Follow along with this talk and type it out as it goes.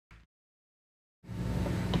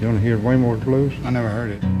You want to hear Waymoreblues? I never heard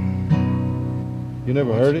it. You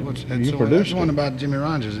never heard it? You produced it. That's one about Jimmy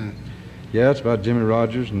Rogers, isn't it? Yeah, it's about Jimmy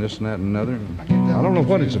Rogers and this and that and another. I don't know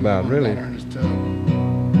what it's about, really.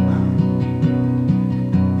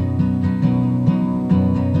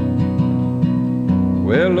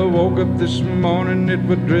 Well, I woke up this morning, it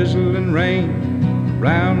would drizzle and rain.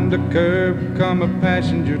 Round the curve come a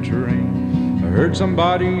passenger train. I heard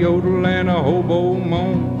somebody yodel and a hobo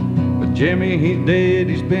moan. But Jimmy, he's dead,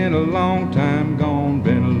 he's been a long time gone,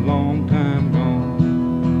 been a long time gone.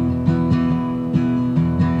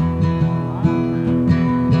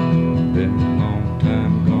 Been a long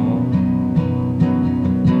time gone.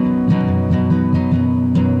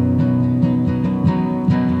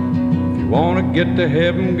 If you wanna get to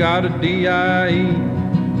heaven, got a D.I.E.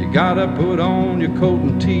 You gotta put on your coat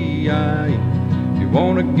and T.I.E. You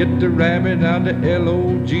wanna get the rabbit out of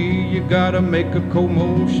L.O.G. You gotta make a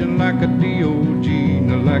commotion like a D.O.G.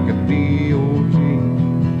 No, like a D.O.G.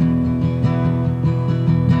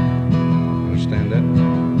 Understand that?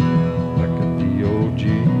 Like a D.O.G.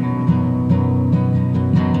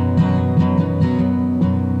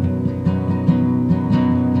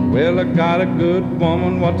 Well, I got a good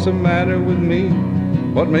woman, what's the matter with me?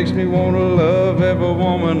 What makes me want to love every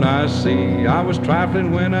woman I see? I was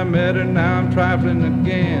trifling when I met her, now I'm trifling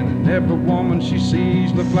again. And every woman she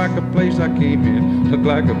sees look like a place I came in, look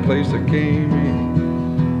like a place I came in.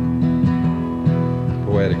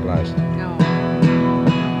 Poetic license. No.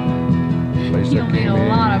 Place You'll I need came a in.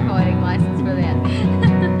 lot of poetic license for that.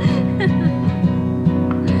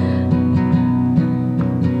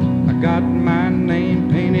 I got my name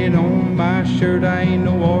painted on my shirt. I ain't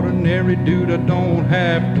no ordinary dude. I don't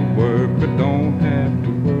have to work. I don't have to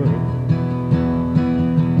work.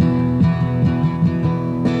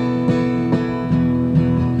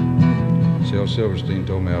 Shel Silverstein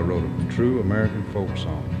told me I wrote a true American folk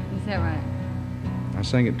song. Is that right? I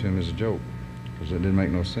sang it to him as a joke because it didn't make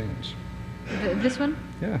no sense. This one?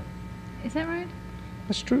 Yeah, Is that right?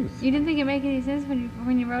 that's truth. You didn't think it made any sense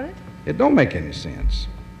when you wrote it? It don't make any sense.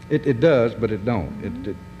 It does, but it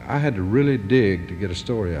don't. I had to really dig to get a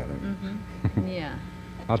story out of it. Mm-hmm. Yeah.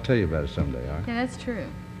 I'll tell you about it someday, all right? Yeah, that's true.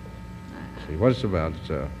 See, what it's about, it's,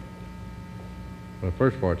 well, the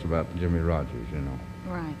first part's about Jimmy Rogers, you know.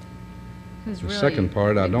 Right. Who's The really second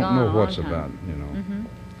part, I don't gone know a what's long time. about, you know. Mm-hmm.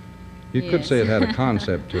 You could Yes. say it had a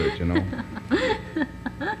concept to it, you know.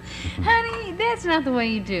 Honey, that's not the way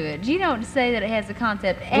you do it. You don't say that it has a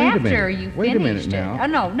concept a after minute. you Wait a finished minute it.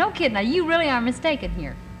 now. Oh, no kidding. Now, you really are mistaken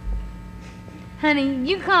here. Honey,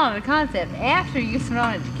 you call it a concept after you've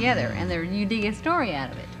thrown it together and there you dig a story out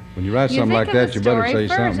of it. When you write You something think like of that, the you better story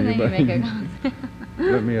say first something. and then you make a concept.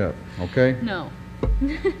 Let me up, okay? No.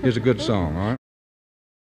 Here's a good song, all right?